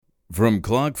From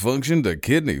clock function to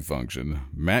kidney function,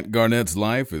 Matt Garnett's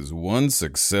life is one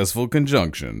successful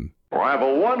conjunction. Well, I have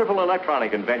a wonderful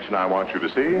electronic invention I want you to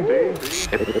see.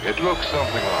 It looks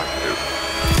something like this.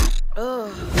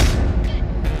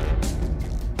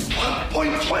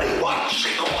 1.21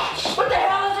 gigawatts. What the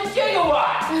hell is a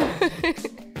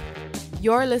gigawatt?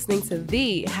 You're listening to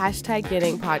the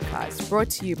 #Getting podcast, brought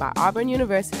to you by Auburn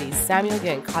University's Samuel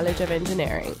Ginn College of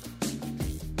Engineering.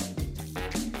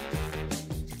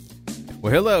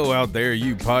 Well, hello out there,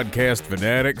 you podcast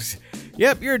fanatics.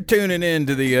 Yep, you're tuning in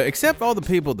to the, except all the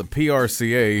people at the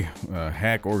PRCA,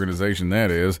 hack organization that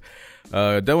is,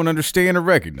 don't understand or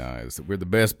recognize that we're the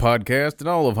best podcast in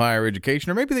all of higher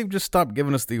education, or maybe they've just stopped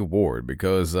giving us the award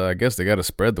because I guess they got to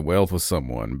spread the wealth with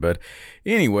someone. But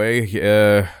anyway,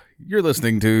 you're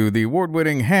listening to the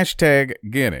award-winning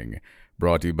 #Getting,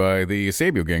 brought to you by the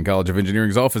Samuel Ginn College of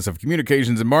Engineering's Office of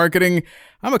Communications and Marketing.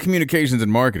 I'm a communications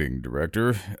and marketing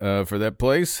director for that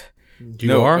place.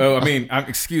 You are? Oh, I mean,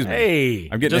 excuse me. Hey.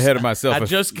 I'm getting ahead of myself. I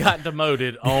just got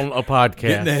demoted on a podcast.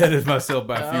 Getting ahead of myself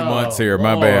by a few months here.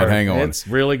 My bad. Hang on. It's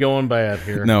really going bad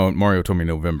here. No, Mario told me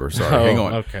November. Sorry. Hang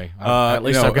on. Okay. At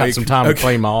least I've got some time to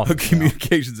claim off. A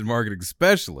communications and marketing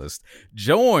specialist,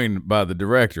 joined by the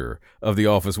director of the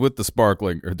office with the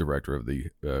sparkling, or director of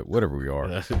the, whatever we are.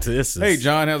 Hey,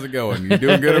 John, how's it going? You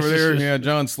doing good over there? Yeah,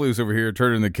 John Sluice over here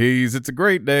turning the keys. It's a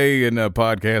great day in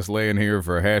podcast land here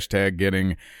for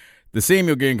 #Getting, the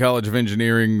Samuel Ginn College of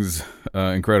Engineering's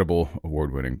incredible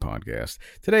award-winning podcast.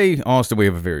 Today, Austin, we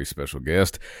have a very special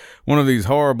guest. One of these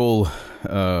horrible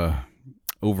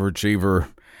overachiever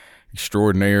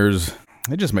extraordinaires.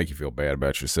 They just make you feel bad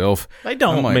about yourself. They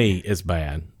don't me as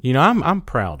bad. You know, I'm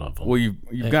proud of them. Well,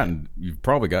 you've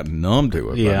probably gotten numb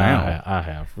to it. Yeah, by now. I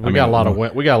have. We got a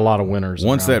lot of winners.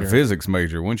 Once that here. Physics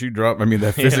major, once you drop,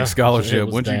 that physics scholarship,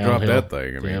 once you drop that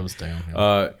thing, it was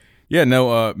downhill.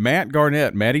 Matt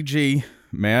Garnett, Matty G,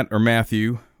 Matt or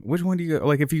Matthew. Which one do you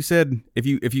like? If you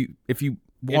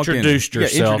walked introduced in,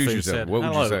 yourself, introduce yourself. Said, what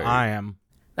would you say? I am.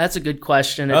 That's a good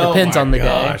question. It depends on the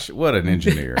gosh, what an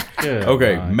engineer.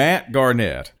 Okay, God. Matt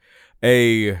Garnett,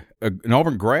 an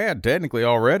Auburn grad technically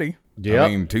already.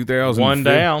 Yeah, 2000.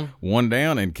 One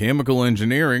down in chemical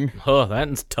engineering. Oh,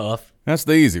 that's tough. That's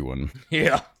the easy one.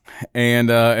 Yeah. And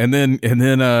then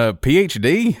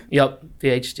PhD. Yep,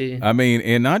 PhD.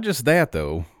 And not just that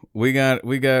though. We got.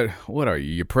 What are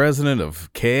you? You're president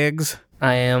of KEGS.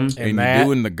 I am. And you're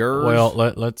doing the GERS. Well,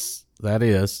 that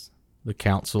is the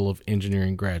Council of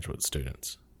Engineering Graduate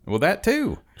Students. Well, that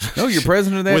too. No, you're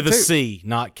president of that with too. With a C,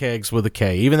 not KEGS with a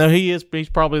K. Even though he's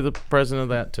probably the president of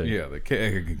that too. Yeah, the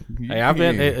KEG. Hey, I've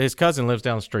been. His cousin lives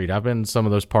down the street. I've been to some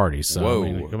of those parties. So,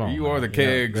 whoa, come on, you are the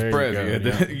KEGS you president.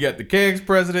 go, You got the KEGS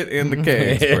president and the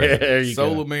KEGS president. There you go.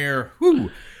 Solomere. Woo.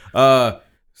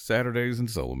 Saturdays in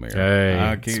Solomere. Hey,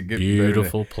 I can't get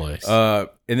beautiful place. And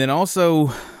then also,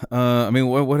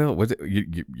 what else?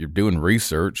 You're doing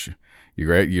research.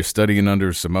 You're studying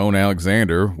under Simone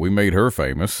Alexander. We made her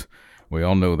famous. We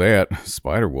all know that.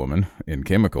 Spider-Woman in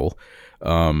chemical.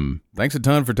 Thanks a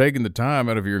ton for taking the time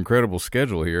out of your incredible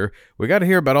schedule here. We got to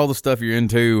hear about all the stuff you're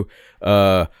into.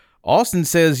 Austin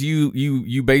says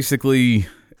you basically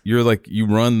you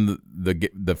run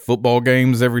the football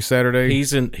games every Saturday.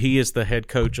 He is the head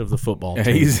coach of the football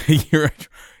team.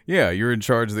 You're in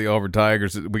charge of the Auburn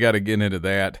Tigers. We got to get into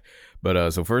that.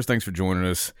 But so first, thanks for joining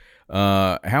us.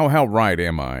 How right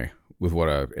am I with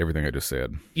everything I just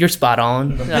said? You're spot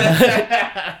on.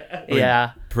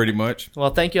 Yeah. Pretty much.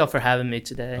 Well, thank you all for having me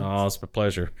today. Oh, it's a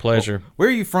pleasure. Pleasure. Well, where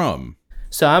are you from?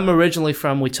 So I'm originally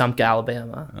from Wetumpka,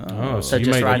 Alabama. Oh, so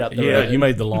just right up the road. Yeah, you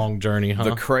made the long journey, huh?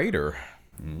 The crater.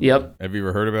 Yep. Have you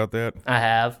ever heard about that? I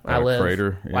have. I live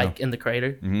crater, in the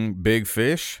crater. Mm-hmm. Big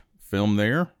Fish, filmed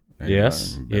there.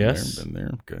 Yes. Been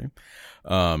there. Okay.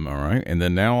 All right. And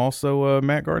then now also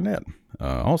Matt Garnett.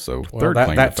 Also, third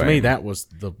claim to to fame. me, that was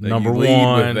the number lead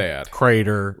one with that.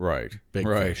 crater. Right. Big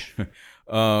Fish.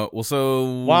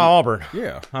 So why Auburn?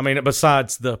 Yeah.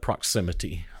 Besides the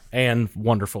proximity and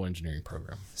wonderful engineering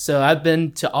program. So I've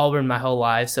been to Auburn my whole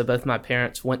life. So both my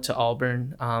parents went to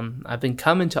Auburn. I've been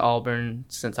coming to Auburn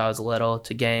since I was little,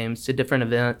 to games, to different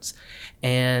events.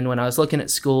 And when I was looking at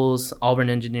schools,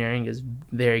 Auburn engineering is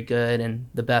very good and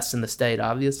the best in the state,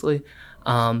 obviously.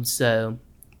 So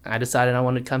I decided I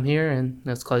wanted to come here, and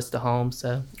it's close to home,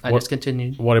 so I just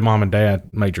continued. What did mom and dad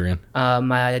major in?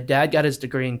 My dad got his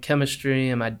degree in chemistry,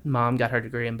 and my mom got her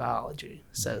degree in biology.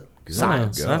 So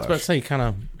science. I was about to say, kind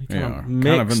of in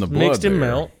the blood mixed and there.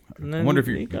 melt. I wonder if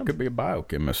you could be a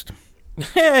biochemist.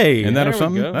 Hey, isn't that there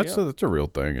something? We go. That's a real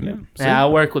thing, isn't it? See? Yeah, I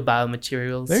work with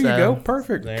biomaterials. There you go.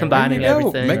 Perfect. Combining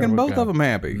everything. Making both of them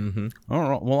happy. Mm-hmm. All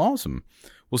right. Well, awesome.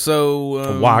 Well,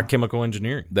 so Why chemical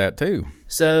engineering? that too.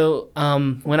 So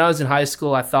when I was in high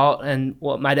school, I thought,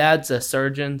 my dad's a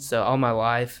surgeon, so all my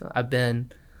life I've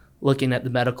been looking at the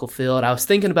medical field. I was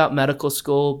thinking about medical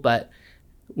school, but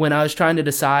when I was trying to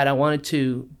decide, I wanted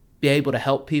to be able to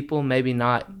help people, maybe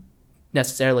not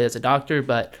necessarily as a doctor,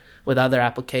 but with other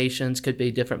applications, could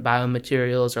be different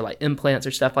biomaterials or like implants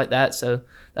or stuff like that. So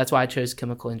that's why I chose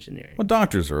chemical engineering. Well,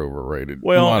 doctors are overrated.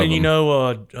 Well, A lot of and you them.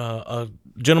 know, a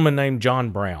gentleman named John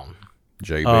Brown,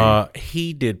 JB.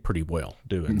 he did pretty well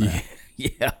doing that.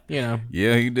 Yeah. You know,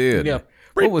 Yeah, he did. Yeah.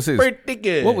 What was his? Pretty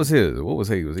good. What was his? Was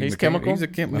he He's chemical. He's a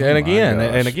chemical. And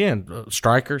again,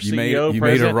 Stryker, You CEO, made a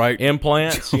president, right-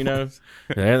 implants. You know,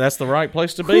 yeah, that's the right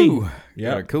place to be. Got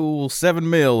Yeah. a cool $7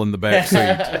 million in the back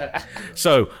seat.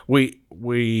 So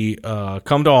we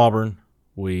come to Auburn.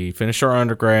 We finish our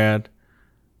undergrad,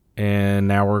 and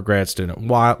now we're a grad student.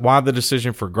 Why the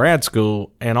decision for grad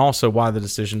school, and also why the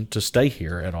decision to stay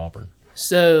here at Auburn?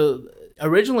 So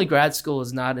originally grad school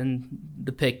was not in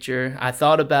the picture. I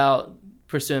thought about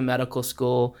pursuing medical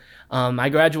school. I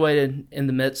graduated in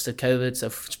the midst of COVID, so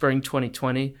spring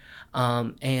 2020.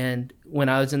 And when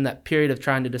I was in that period of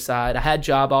trying to decide, I had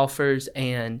job offers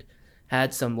and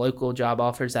had some local job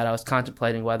offers that I was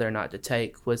contemplating whether or not to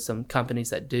take with some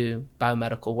companies that do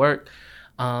biomedical work.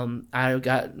 I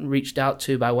got reached out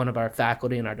to by one of our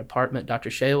faculty in our department, Dr.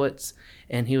 Shawitz,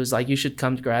 and he was like, you should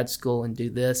come to grad school and do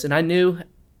this. And I knew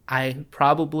I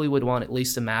probably would want at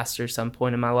least a master's some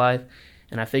point in my life.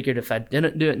 And I figured if I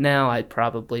didn't do it now, I'd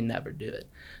probably never do it.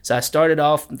 So I started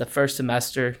off the first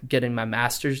semester getting my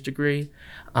master's degree,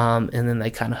 and then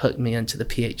they kind of hooked me into the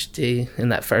PhD in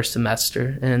that first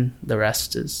semester, and the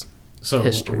rest is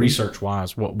history.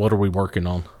 Research-wise, what are we working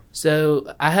on?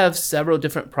 So I have several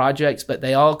different projects, but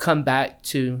they all come back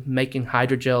to making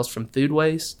hydrogels from food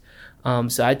waste.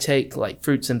 So I take like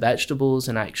fruits and vegetables,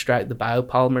 and I extract the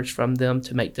biopolymers from them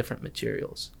to make different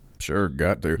materials. Sure,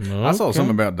 got to. I saw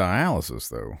something about dialysis,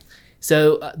 though.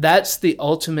 So that's the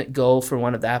ultimate goal for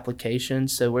one of the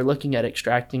applications. So we're looking at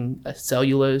extracting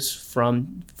cellulose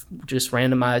from just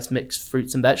randomized mixed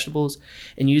fruits and vegetables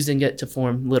and using it to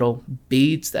form little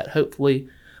beads that hopefully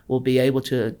will be able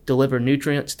to deliver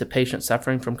nutrients to patients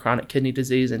suffering from chronic kidney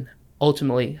disease and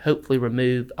ultimately, hopefully,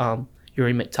 remove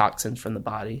uremic toxins from the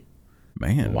body.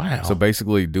 Man, Wow. So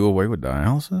basically, do away with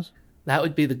dialysis? That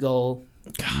would be the goal.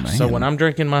 Man. So when I'm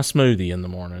drinking my smoothie in the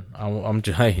morning, I'm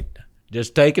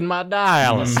just taking my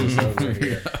dialysis over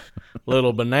here.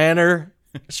 Little banana,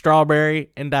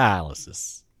 strawberry, and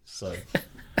dialysis. So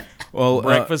well,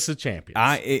 breakfast of champions.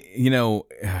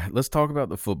 Let's talk about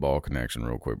the football connection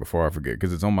real quick before I forget,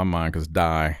 because it's on my mind. Because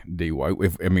DY.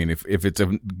 If it's a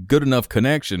good enough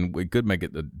connection, we could make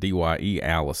it the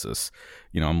DYE-alysis.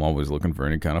 I'm always looking for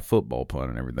any kind of football pun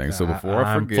and everything. So before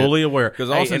I forget, I'm fully aware. Because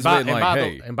Austin's been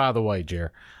like, and by the way,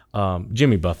 Jer,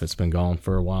 Jimmy Buffett's been gone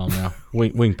for a while now. we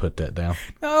can put that down.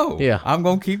 no, Yeah. I'm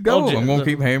gonna keep going. I'm gonna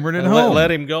keep hammering it home. Let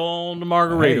him go on to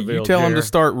Margaritaville. Hey, you tell him Jer.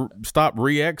 to stop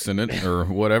re-Xing it or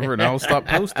whatever, and I'll stop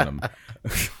posting them.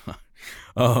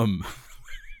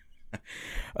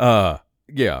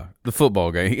 Yeah, the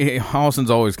football game. Austin's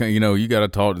always, you got to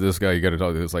talk to this guy. You got to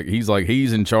talk to this.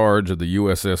 He's in charge of the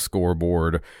USS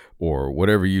scoreboard or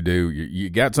whatever you do. You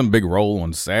got some big role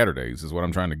on Saturdays, is what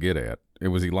I'm trying to get at.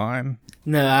 Was he lying?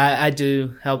 No, I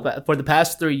do help. For the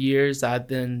past 3 years, I've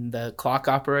been the clock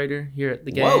operator here at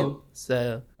the game. Whoa.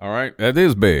 So, All right, that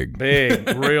is big. Big,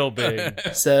 real big.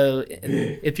 so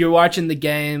if you're watching the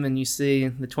game and you see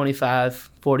the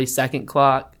 25-40-second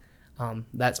clock,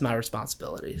 that's my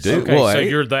responsibility. So Dude, Okay, well, so hey,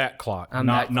 you're that clock, I'm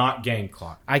not that not game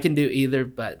clock. I can do either,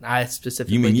 but I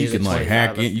specifically you mean do you the can 25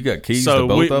 hack in? You got keys So to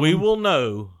both of we them? will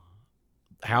know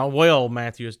how well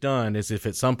Matthew has done is if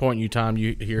at some point in time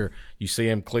you see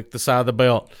him click the side of the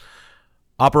belt.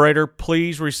 Operator,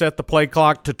 please reset the play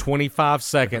clock to 25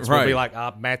 seconds. We'll be Right.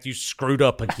 like, Matthew screwed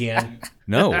up again.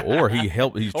 No, or he's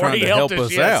Or trying he to help helped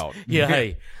us yes. out. Yeah,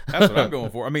 hey. That's what I'm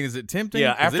going for. Is it tempting?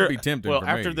 Yeah, 'Cause it'd be tempting for me.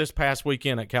 after this past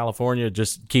weekend at California,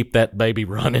 just keep that baby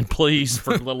running, please,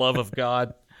 for the love of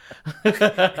God.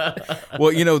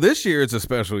 Well, this year it's a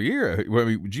special year.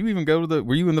 Did you even go to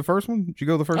were you in the first one? Did you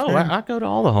go to the first Oh, game? I go to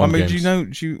all the home games.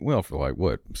 For like,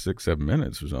 what, 6-7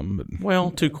 minutes or something? But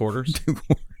Well, 2 quarters.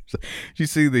 Did you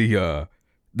see the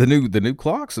new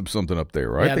clocks of something up there,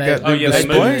 right? Yeah, they they- got oh, new yeah, they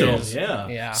displays. moved Yeah.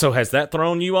 Yeah. So has that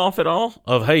thrown you off at all?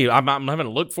 Of, hey, I'm having to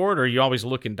look for it, or are you always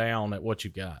looking down at what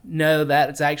you've got? No,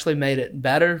 that's actually made it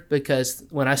better because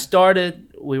when I started,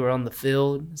 we were on the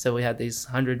field. So we had these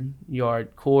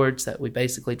 100-yard cords that we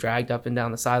basically dragged up and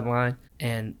down the sideline.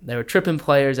 And they were tripping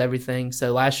players, everything.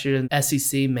 So last year,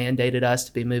 SEC mandated us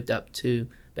to be moved up to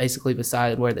basically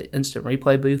beside where the instant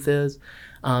replay booth is.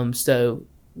 So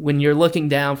when you're looking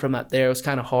down from up there, it was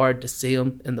kind of hard to see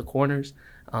them in the corners.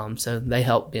 So they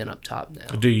help being up top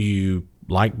now. Do you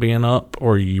like being up,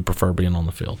 or you prefer being on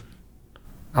the field?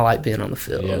 I like being on the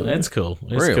field. Yeah, that's cool.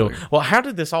 It's Really? cool. Well, how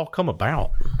did this all come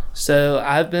about? So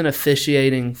I've been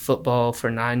officiating football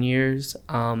for 9 years,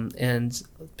 and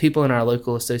people in our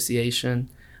local association,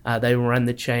 they run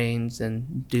the chains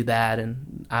and do that,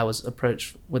 and I was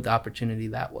approached with the opportunity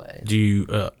that way. Do you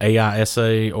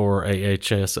AISA or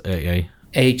AHSAA?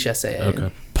 HSAA.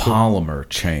 Okay. Polymer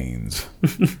chains.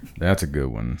 That's a good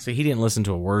one. See, he didn't listen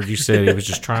to a word you said. He was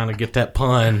just trying to get that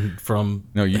pun from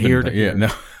No, you here to yeah, here. no.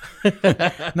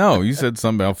 No, you said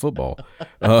something about football.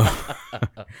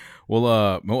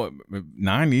 Well,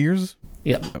 9 years?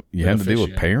 Yep. You had to deal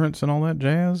with officiating. parents and all that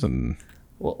jazz? And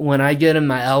When I get in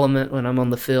my element, when I'm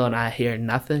on the field, I hear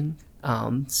nothing.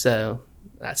 So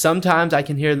sometimes I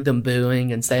can hear them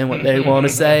booing and saying what they want to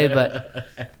say, but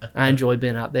I enjoy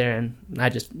being out there and I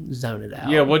just zone it out.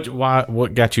 Yeah,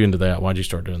 what got you into that? Why'd you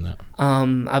start doing that?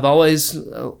 I've always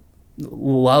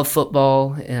loved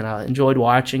football and I enjoyed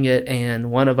watching it.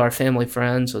 And one of our family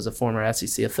friends was a former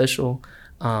SEC official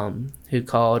who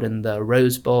called in the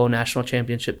Rose Bowl national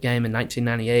championship game in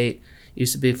 1998.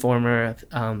 Used to be a former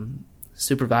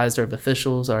supervisor of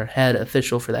officials or head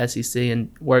official for the SEC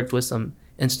and worked with some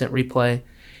instant replay.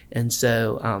 And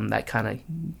so that kind of,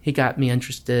 he got me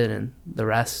interested, and the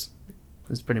rest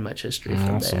was pretty much history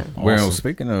from there. well,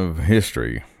 speaking of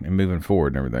history and moving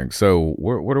forward and everything, so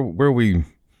where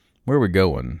are we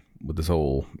going with this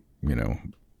whole,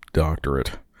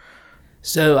 doctorate?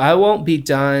 So I won't be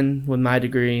done with my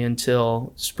degree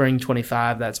until spring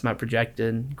 25. That's my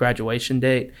projected graduation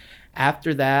date.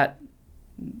 After that,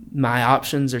 my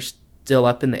options are still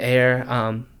up in the air.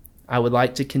 I would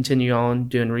like to continue on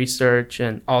doing research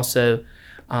and also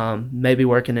maybe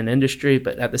work in an industry,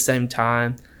 but at the same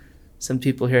time, some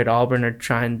people here at Auburn are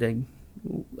trying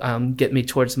to get me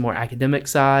towards the more academic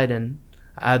side, and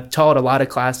I've taught a lot of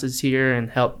classes here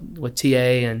and helped with TA,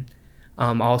 and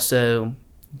also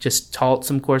just taught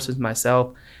some courses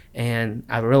myself, and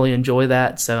I really enjoy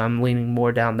that, so I'm leaning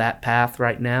more down that path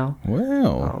right now.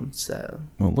 Well,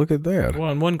 well, look at that. Well,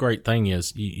 and one great thing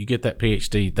is you get that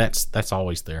PhD. That's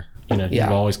always there. Yeah.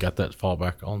 You've always got that to fall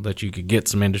back on, that you could get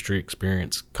some industry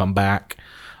experience, come back,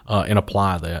 and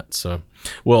apply that. So,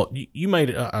 well, you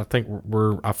made it. I think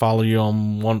I follow you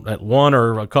on one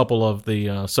or a couple of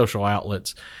the social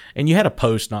outlets, and you had a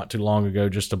post not too long ago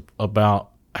just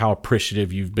about how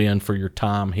appreciative you've been for your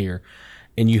time here,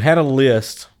 and you had a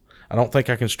list. I don't think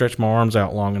I can stretch my arms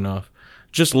out long enough,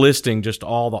 just listing just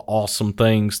all the awesome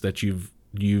things that you've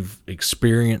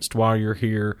experienced while you're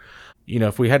here.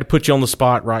 If we had to put you on the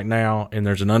spot right now, and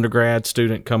there's an undergrad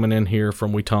student coming in here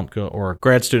from Wetumpka, or a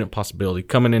grad student possibility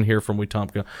coming in here from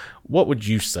Wetumpka, what would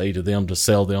you say to them to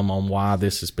sell them on why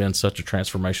this has been such a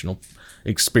transformational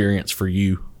experience for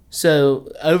you? So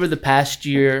over the past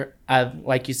year,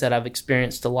 like you said, I've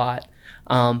experienced a lot.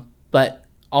 But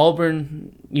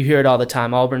Auburn, you hear it all the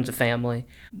time, Auburn's a family.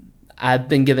 I've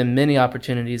been given many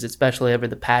opportunities, especially over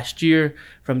the past year,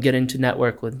 from getting to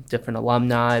network with different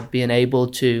alumni, being able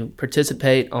to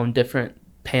participate on different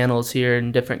panels here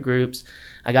in different groups.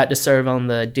 I got to serve on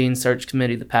the Dean Search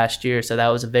Committee the past year, so that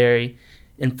was a very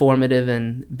informative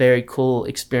and very cool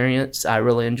experience. I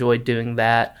really enjoyed doing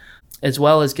that, as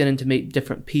well as getting to meet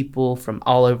different people from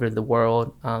all over the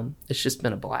world. It's just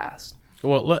been a blast.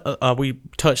 Well, we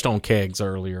touched on KEGS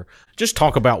earlier. Just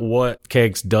talk about what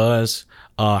KEGS does,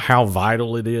 how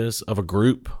vital it is of a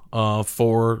group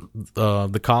for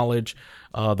the college,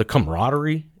 the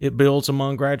camaraderie it builds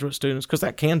among graduate students, because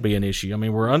that can be an issue. I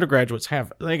mean, where undergraduates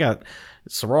they got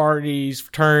sororities,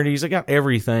 fraternities, they got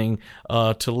everything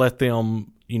to let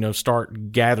them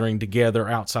start gathering together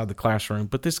outside the classroom.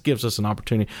 But this gives us an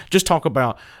opportunity. Just talk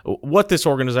about what this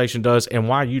organization does and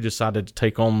why you decided to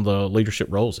take on the leadership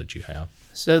roles that you have.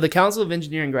 So the Council of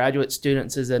Engineering Graduate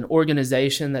Students is an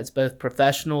organization that's both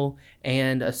professional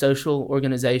and a social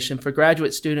organization for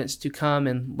graduate students to come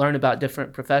and learn about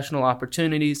different professional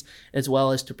opportunities, as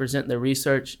well as to present their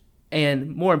research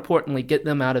and, more importantly, get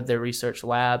them out of their research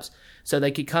labs so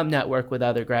they could come network with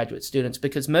other graduate students.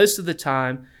 Because most of the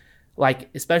time, like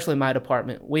especially my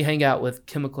department, we hang out with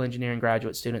chemical engineering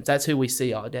graduate students. That's who we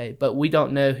see all day, but we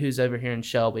don't know who's over here in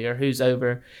Shelby or who's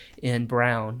over in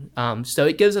Brown. So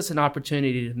it gives us an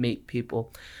opportunity to meet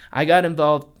people. I got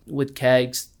involved with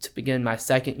KEGS to begin my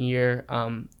second year.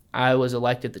 I was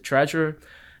elected the treasurer.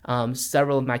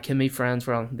 Several of my chemie friends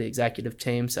were on the executive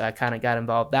team, so I kind of got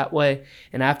involved that way.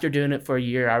 And after doing it for a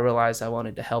year, I realized I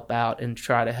wanted to help out and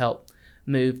try to help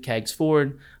move kegs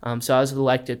forward. So I was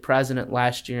elected president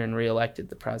last year and reelected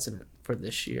the president for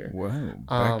this year. Wow,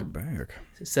 back to back.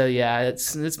 So yeah,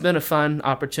 it's been a fun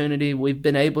opportunity. We've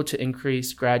been able to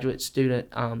increase graduate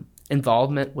student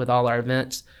involvement with all our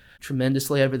events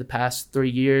tremendously over the past 3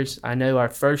 years. I know our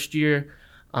first year,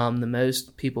 the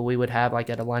most people we would have like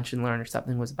at a lunch and learn or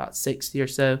something was about 60 or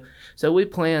so. So we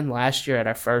planned last year at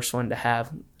our first one to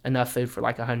have enough food for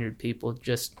like 100 people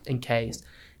just in case.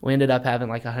 We ended up having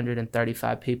like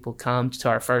 135 people come to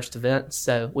our first event,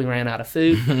 so we ran out of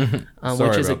food. Sorry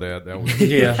which is about that. That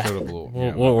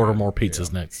was We'll order more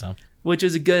pizzas next time. Which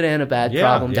is a good and a bad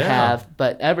problem to have.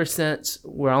 But ever since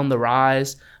we're on the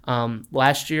rise,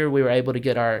 last year we were able to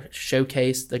get our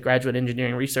showcase, the Graduate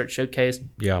Engineering Research Showcase.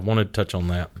 Yeah, I wanted to touch on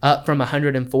that. Up from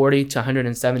 140 to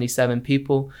 177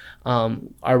 people.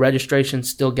 Our registration's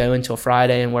still going till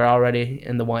Friday, and we're already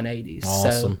in the 180s.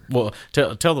 Awesome. Well,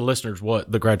 tell the listeners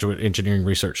what the Graduate Engineering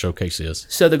Research Showcase is.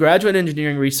 So the Graduate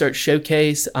Engineering Research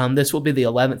Showcase, this will be the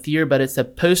 11th year, but it's a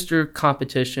poster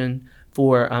competition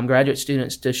for graduate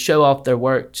students to show off their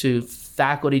work to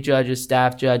faculty judges,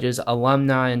 staff judges,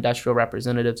 alumni, industrial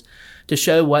representatives, to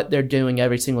show what they're doing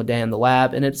every single day in the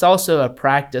lab. And it's also a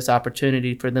practice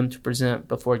opportunity for them to present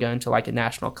before going to like a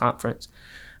national conference.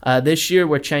 This year,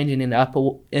 we're changing it up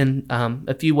in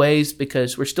a few ways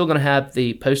because we're still going to have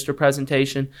the poster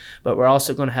presentation, but we're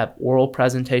also going to have oral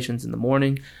presentations in the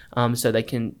morning so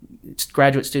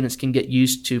graduate students can get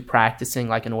used to practicing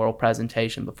like an oral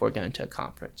presentation before going to a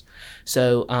conference.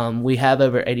 So we have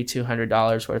over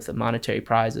 $8,200 worth of monetary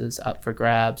prizes up for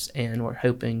grabs, and we're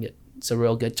hoping it's a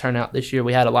real good turnout this year.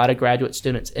 We had a lot of graduate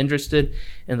students interested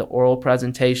in the oral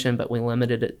presentation, but we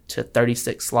limited it to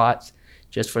 36 slots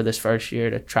just for this first year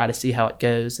to try to see how it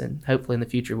goes, and hopefully in the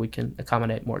future we can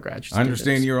accommodate more graduate students. I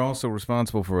understand you're also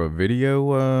responsible for a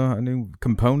video, a new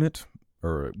component,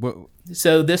 or what?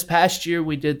 So this past year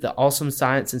we did the Awesome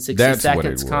Science in 60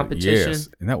 Seconds competition. Yes,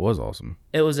 and that was awesome.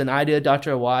 It was an idea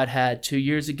Dr. Awad had 2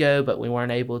 years ago, but we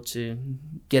weren't able to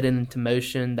get it into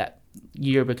motion that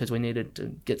year because we needed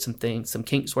to get some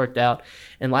kinks worked out.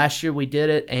 And last year we did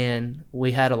it, and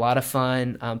we had a lot of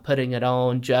fun putting it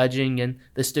on, judging, and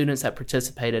the students that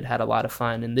participated had a lot of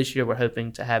fun. And this year we're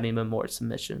hoping to have even more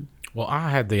submission. Well, I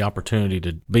had the opportunity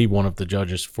to be one of the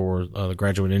judges for the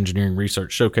Graduate Engineering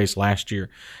Research Showcase last year.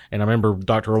 And I remember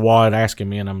Dr. Awad asking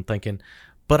me, and I'm thinking,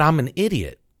 but I'm an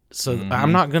idiot, so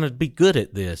I'm not going to be good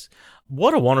at this.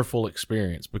 What a wonderful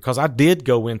experience, because I did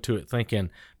go into it thinking,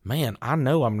 man, I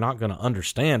know I'm not going to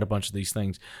understand a bunch of these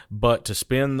things, but to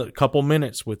spend a couple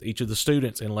minutes with each of the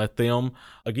students and let them,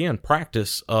 again,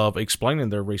 practice of explaining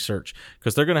their research,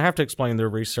 because they're going to have to explain their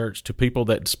research to people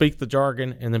that speak the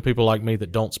jargon and then people like me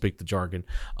that don't speak the jargon.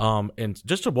 And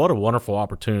just what a wonderful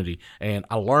opportunity. And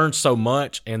I learned so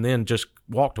much, and then just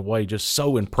walked away just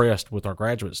so impressed with our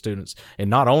graduate students, and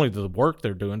not only the work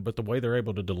they're doing, but the way they're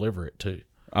able to deliver it too.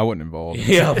 I wasn't involved.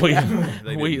 Yeah,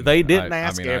 they didn't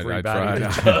ask everybody to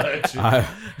judge.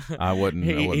 I wasn't.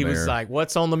 He was there. like,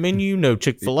 "What's on the menu? No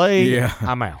Chick-fil-A. Yeah,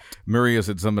 I'm out." Maria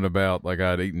said something about like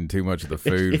I'd eaten too much of the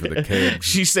food for the kegs.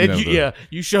 She said,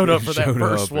 you showed up for that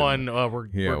first and, one. We're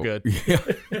good.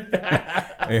 Yeah.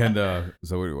 And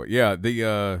so anyway,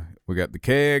 we got the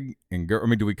keg and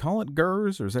do we call it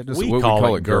GERS, or is that just we what we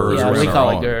call it? GERS. Yeah, we call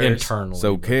it GERS internally.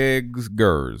 So kegs,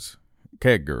 GERS,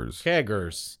 keg GERS,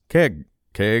 keggers,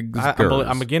 kegs.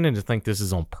 I'm beginning to think this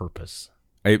is on purpose.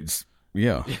 It's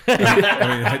yeah.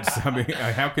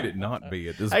 How could it not be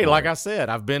at this point? Hey, like I said,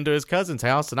 I've been to his cousin's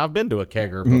house and I've been to a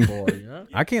kegger before.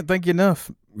 I can't thank you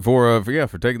enough for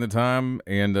taking the time.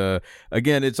 And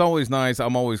again, it's always nice.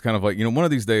 I'm always kind of like, one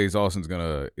of these days, Austin's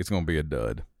it's gonna be a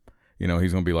dud.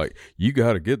 He's gonna be like, you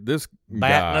got to get this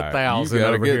batting guy, 1,000 you got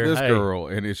to over get here. this Hey. girl,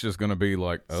 and it's just gonna be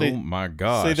like, oh my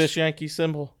gosh, See this Yankee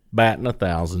symbol? Batting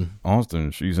 1,000.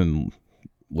 Austin, she's in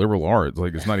liberal arts,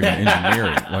 like it's not even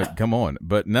engineering. Like, come on.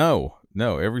 But no,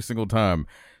 every single time.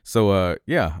 So I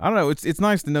don't know. It's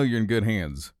nice to know you're in good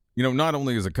hands. Not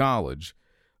only as a college,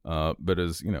 but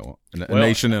as a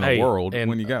nation and a world. And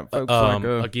when you got folks like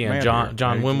again,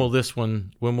 John, when will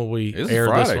we this air is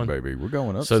Friday, this one? Baby, we're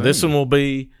going up. So soon. this one will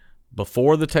be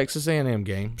before the Texas A&M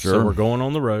game. Sure. So we're going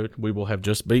on the road. We will have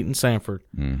just beaten Sanford.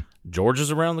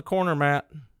 Georgia's around the corner, Matt.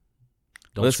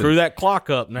 Don't screw that clock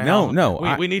up now.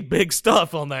 No. We need big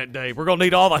stuff on that day. We're going to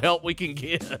need all the help we can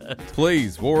get.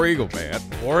 Please, War Eagle, man.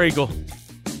 War Eagle.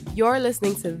 You're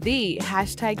listening to the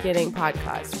 #Getting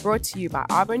podcast, brought to you by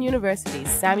Auburn University's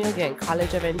Samuel Ginn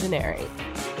College of Engineering.